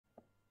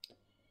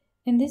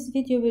In this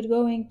video, we're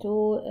going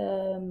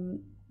to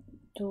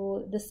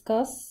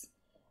discuss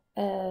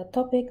a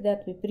topic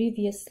that we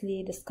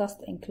previously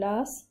discussed in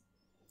class,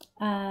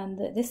 and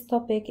this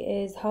topic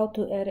is how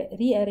to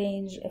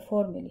rearrange a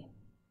formulae.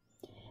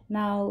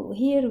 Now,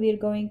 here we're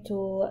going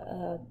to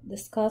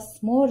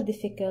discuss more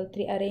difficult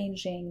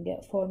rearranging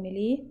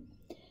formulae,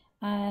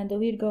 and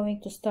we're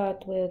going to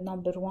start with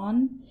number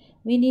 1.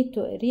 We need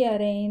to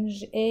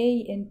rearrange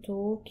A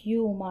into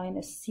Q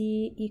minus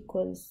C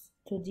equals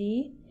to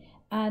D,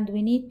 and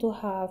we need to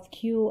have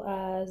Q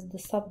as the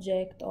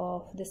subject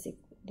of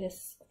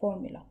this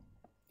formula.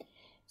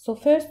 So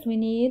first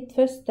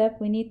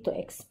step we need to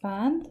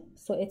expand.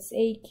 So it's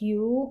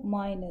AQ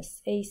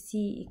minus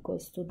AC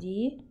equals to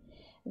D.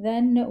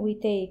 Then we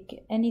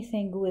take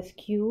anything with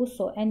Q,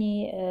 so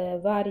any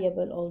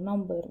variable or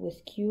number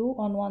with Q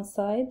on one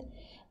side,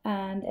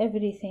 and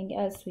everything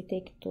else we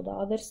take to the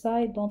other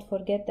side. Don't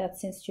forget that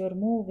since you're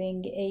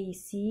moving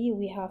AC,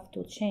 we have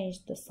to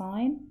change the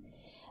sign.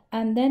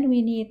 And then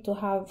we need to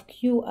have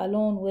Q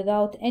alone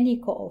without any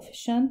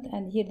coefficient,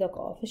 and here the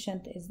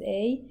coefficient is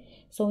A,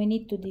 so we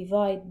need to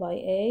divide by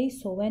A.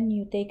 So when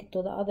you take it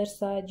to the other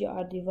side, you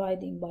are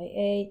dividing by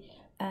A,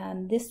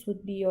 and this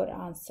would be your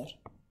answer.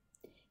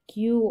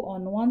 Q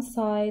on one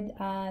side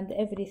and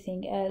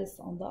everything else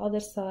on the other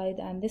side,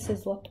 and this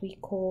is what we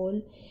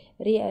call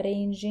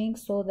rearranging,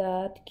 so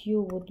that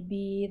Q would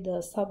be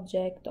the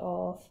subject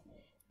of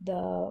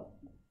the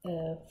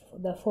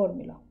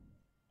formula.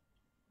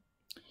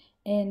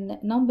 In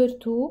number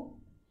 2,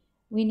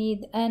 we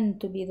need N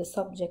to be the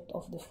subject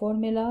of the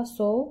formula,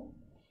 so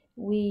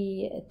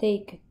we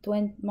take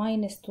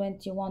minus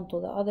 21 to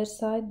the other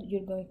side.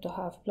 You're going to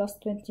have plus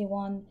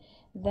 21.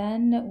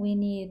 Then we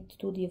need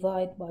to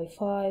divide by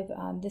 5,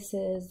 and this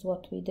is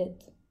what we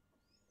did.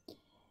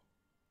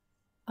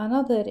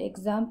 Another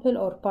example,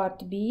 or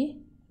part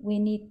B, we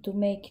need to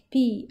make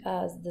P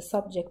as the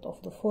subject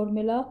of the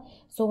formula.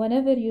 So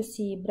whenever you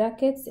see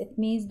brackets, it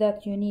means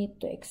that you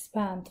need to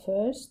expand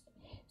first.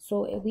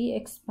 So we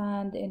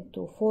expand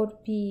into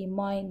 4P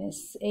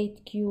minus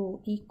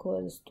 8Q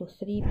equals to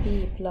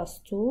 3P plus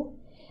 2.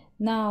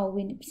 Now,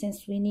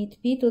 since we need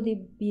P to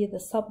be the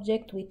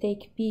subject, we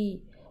take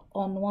P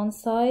on one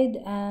side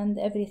and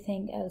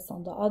everything else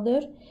on the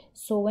other.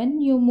 So when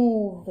you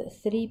move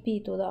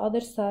 3P to the other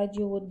side,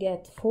 you would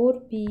get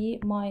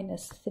 4P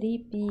minus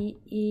 3P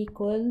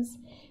equals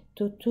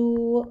to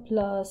 2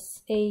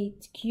 plus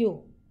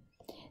 8Q.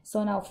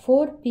 So now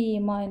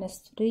 4P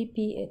minus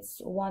 3P,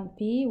 it's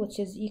 1P, which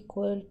is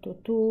equal to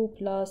 2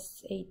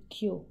 plus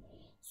 8Q.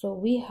 So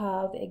we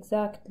have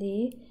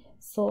exactly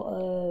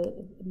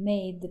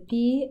made the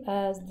P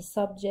as the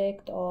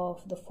subject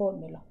of the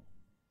formula.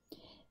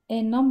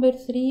 In number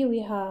 3,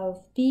 we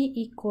have P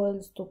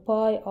equals to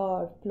pi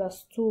r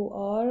plus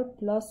 2r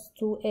plus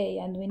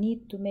 2a, and we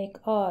need to make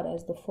r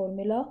as the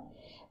formula.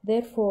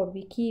 Therefore,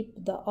 we keep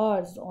the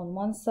r's on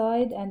one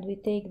side and we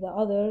take the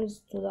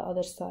others to the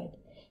other side.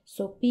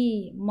 So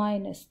P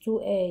minus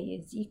 2a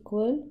is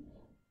equal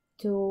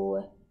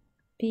to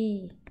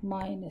P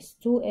minus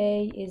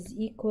 2a is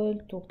equal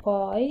to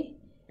pi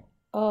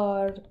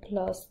r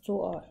plus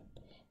 2r.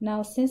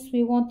 Now, since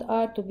we want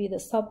r to be the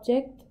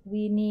subject,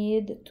 we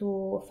need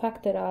to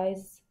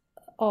factorize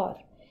r.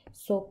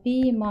 So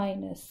P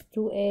minus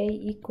 2a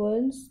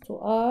equals to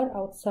r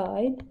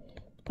outside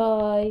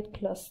pi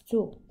plus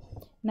 2.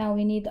 Now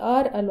we need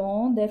r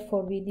alone,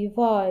 therefore we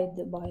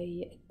divide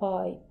by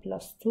pi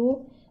plus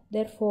 2.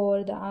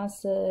 Therefore, the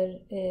answer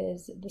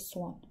is this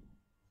one.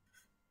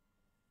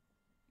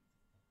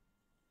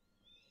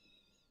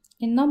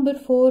 In number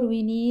 4,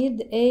 we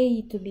need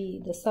A to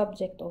be the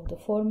subject of the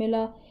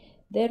formula.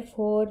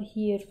 Therefore,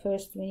 here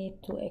first we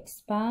need to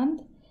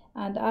expand,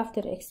 and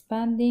after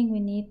expanding,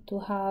 we need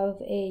to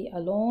have A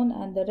alone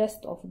and the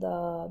rest of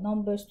the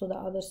numbers to the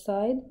other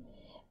side,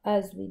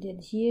 as we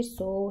did here.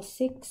 So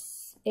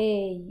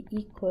 6A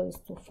equals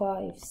to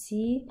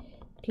 5C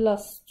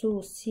plus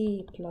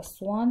 2C plus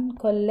 1.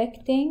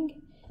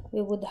 Collecting,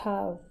 we would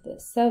have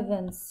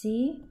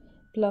 7C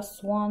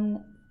plus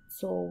 1.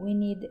 So we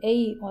need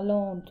A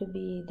alone to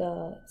be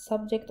the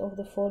subject of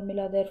the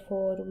formula,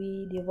 therefore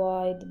we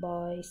divide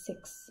by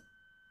 6.